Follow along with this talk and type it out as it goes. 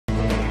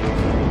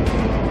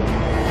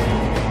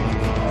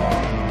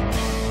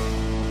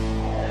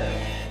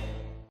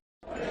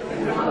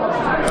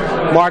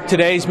marked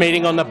today's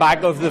meeting on the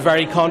back of the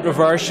very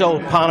controversial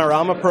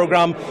Panorama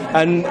programme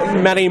and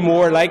many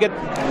more like it.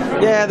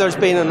 Yeah, there's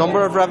been a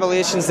number of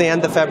revelations at the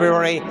end of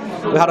February.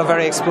 We had a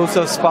very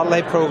explosive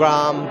spotlight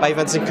programme by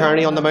Vincent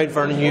Kearney on the Mount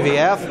Vernon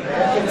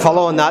UVF.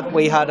 Following that,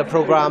 we had a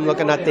programme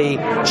looking at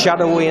the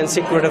shadowy and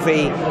secret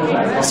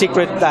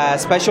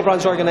special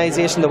branch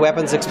organisation, the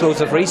Weapons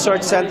Explosive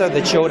Research Centre,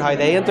 that showed how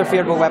they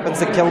interfered with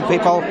weapons that killed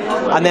people.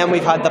 And then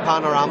we've had the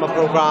Panorama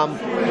programme,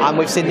 and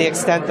we've seen the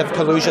extent of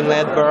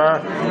collusion-led Burr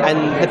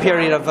in the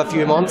period of a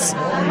few months.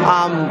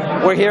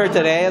 We're here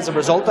today as a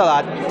result of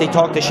that to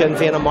talk to Sinn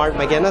Féin and Martin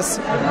McGuinness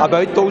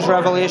about those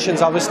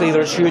revelations. Obviously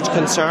there's huge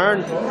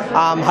concern.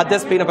 Had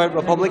this been about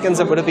Republicans,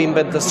 it would have been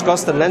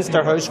discussed in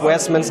Leinster House,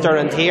 Westminster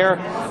and here,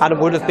 and it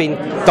would have been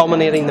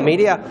dominating the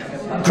media.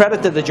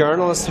 Credit to the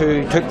journalists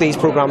who took these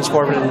programmes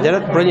forward and did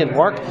it. Brilliant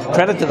work.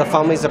 Credit to the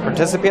families that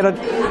participated.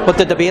 But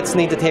the debates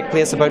need to take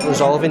place about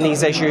resolving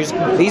these issues.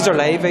 These are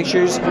live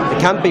issues. They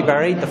can't be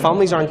buried. The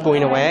families aren't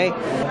going away.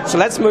 So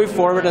let's move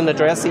forward and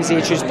address these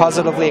issues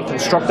positively and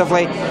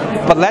constructively.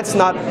 But let's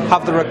not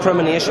have the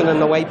recrimination in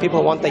the way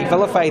people want to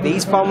vilify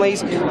these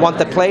families, want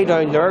to play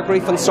down their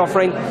grief and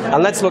suffering.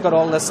 And let's look at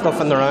all this stuff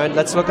in the round.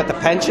 Let's look at the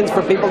pensions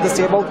for people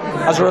disabled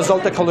as a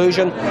result of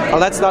collusion. And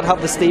let's not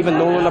have the Stephen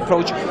Nolan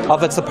approach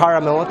of it's the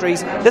paramilitaries.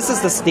 This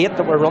is the state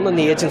that we're running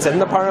the agents in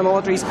the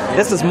paramilitaries.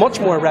 This is much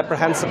more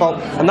reprehensible,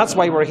 and that's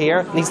why we're here.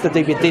 It needs to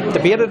be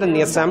debated in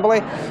the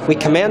Assembly. We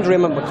commend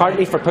Raymond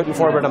McCartney for putting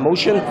forward a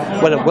motion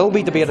when it will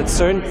be debated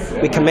soon.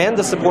 We commend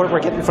the support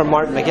we're getting from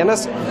Martin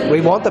McGuinness.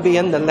 We want to be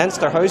in the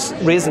Leinster House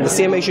raising the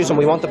same issues, and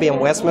we want to be in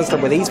Westminster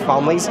with these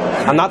families,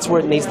 and that's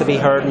where it needs to be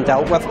heard and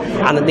dealt with,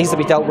 and it needs to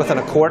be dealt with in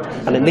a court,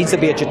 and it needs to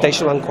be a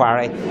judicial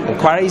inquiry.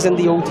 Inquiries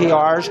into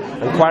OTRs,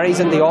 inquiries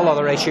into all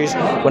other issues.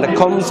 When it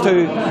comes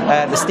to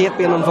the state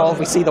being involved,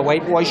 we see the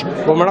whitewash.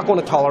 Well, we're not going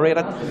to tolerate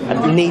it.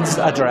 It needs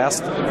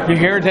addressed. You're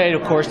here today,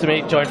 of course, to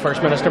meet Joint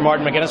First Minister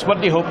Martin McGuinness.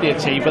 What do you hope to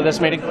achieve with this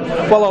meeting?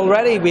 Well,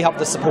 already we have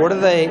the support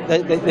of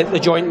the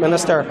Joint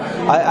Minister.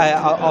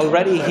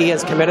 Already he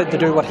is committed to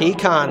do what he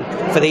can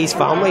for these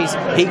families.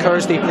 He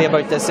cares deeply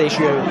about this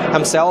issue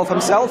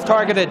himself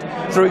targeted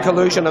through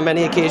collusion on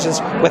many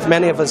occasions with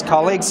many of his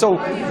colleagues. So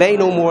they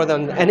know more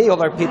than any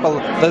other people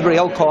the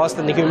real cost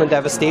and the human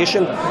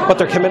devastation. But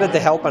they're committed to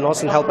helping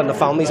us and helping the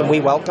families, and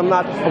we welcome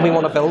that, and we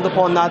want to build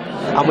upon that,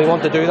 and we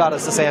want to do that,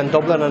 as I say, in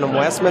Dublin and in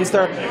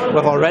Westminster.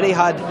 We've already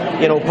had,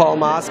 Paul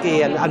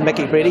Maskey and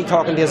Mickey Brady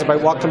talking to us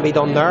about what can be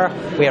done there.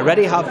 We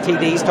already have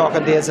TDs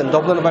talking to us in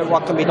Dublin about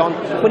what can be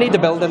done. We need to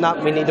build on that,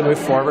 and we need to move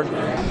forward.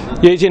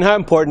 Eugene, how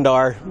important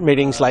are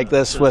meetings like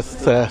this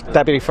with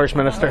Deputy First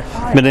Minister?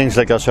 Meetings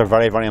like this are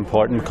very, very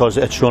important because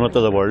it's shown it to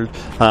the world.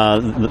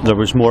 There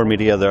was more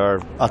media there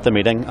at the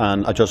meeting,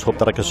 and I just hope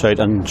that it goes out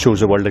and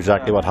shows the world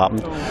exactly what happened.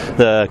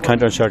 The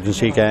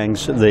counterinsurgency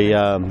gangs, the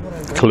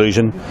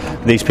collusion,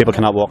 these people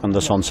cannot walk in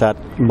the sunset,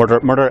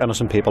 murder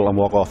innocent people and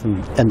walk off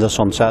in the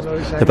sunset.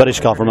 The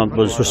British government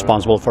was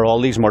responsible for all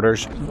these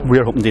murders.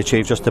 We're hoping to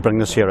achieve just to bring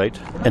this here out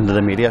into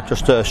the media,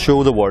 just to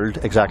show the world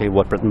exactly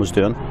what Britain was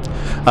doing.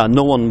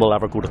 No one will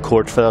ever go to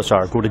court for this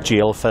or go to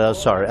jail for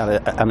this, or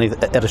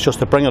it is just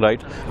to bring it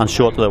out and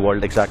show it to the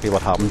world exactly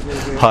what happened,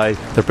 how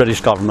the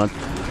British government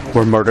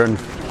were murdering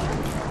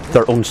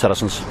their own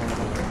citizens.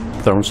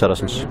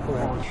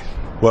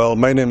 Well,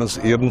 my name is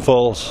Aidan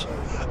Falls.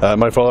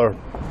 My father,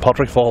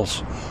 Patrick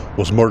Falls,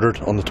 was murdered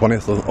on the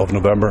 20th of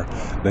November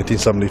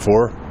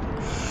 1974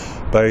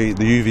 by the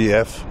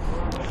UVF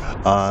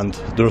and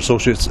their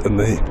associates in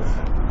the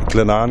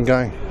Glenanne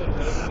gang.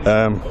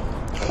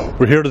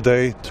 We're here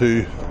today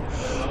to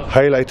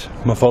highlight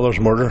my father's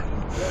murder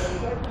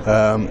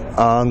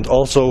and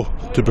also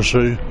to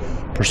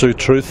pursue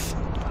truth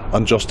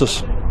and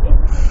justice.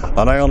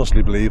 And I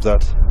honestly believe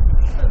that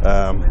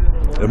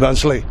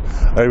eventually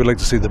I would like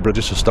to see the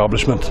British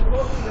establishment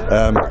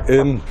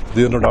in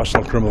the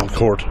International Criminal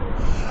Court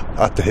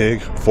at The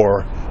Hague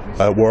for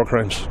war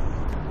crimes.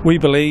 We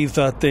believe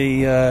that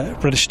the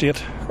British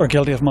state are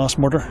guilty of mass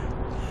murder,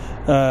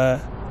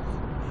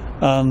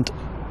 and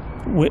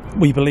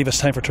we believe it's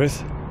time for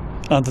truth,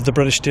 and that the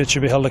British state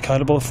should be held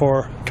accountable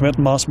for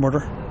committing mass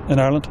murder in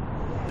Ireland.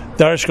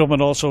 The Irish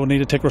government also need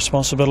to take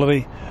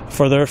responsibility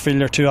for their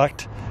failure to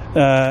act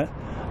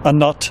and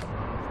not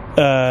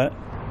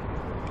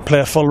play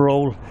a full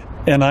role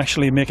in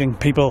actually making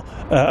people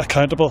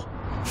accountable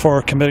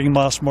for committing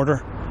mass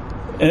murder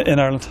in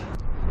Ireland.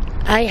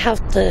 I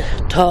have to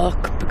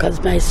talk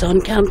because my son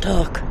can't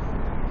talk,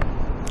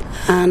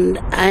 and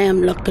I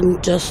am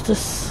looking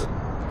justice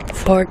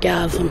for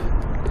Gavin.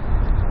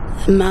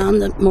 The man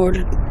that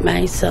murdered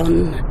my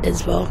son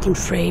is walking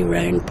free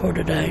round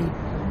Portadown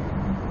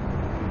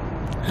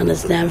and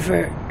has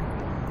never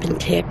been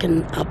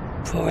taken up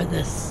for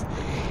this.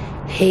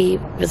 He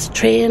was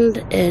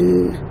trained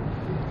in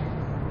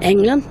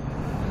England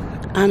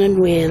and in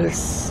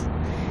Wales.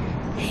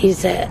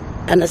 He's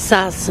an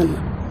assassin.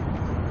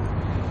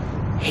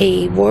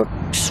 He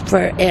works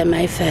for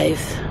MI5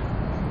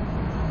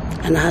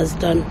 and has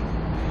done,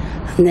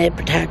 and they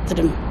protected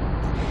him.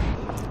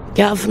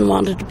 Gavin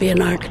wanted to be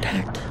an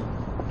architect,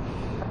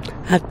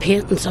 I've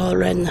paintings all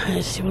around the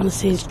house. You want to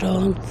see his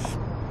drawings?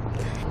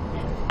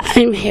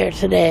 I'm here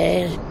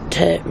today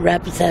to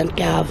represent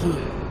Gavin.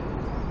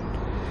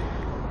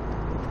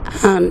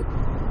 And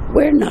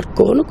we're not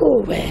going to go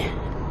away.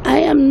 I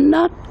am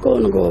not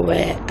going to go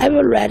away. I've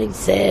already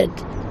said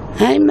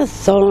I'm a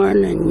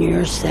thorn in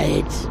your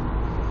side.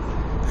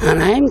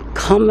 And I'm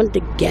coming to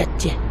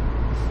get you.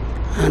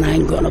 And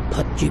I'm going to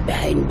put you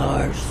behind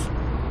bars.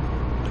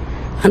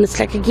 And it's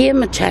like a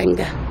game of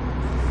Jenga.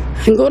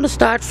 I'm going to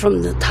start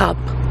from the top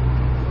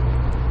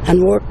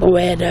and work my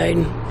way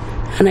down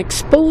and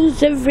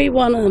expose every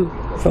one of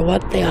them for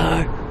what they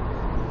are.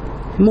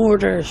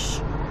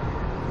 Murderers.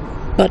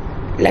 But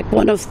like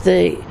one of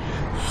the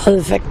other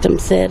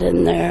victims said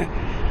in there,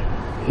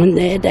 when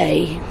they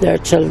die, their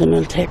children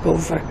will take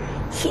over.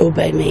 So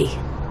by me.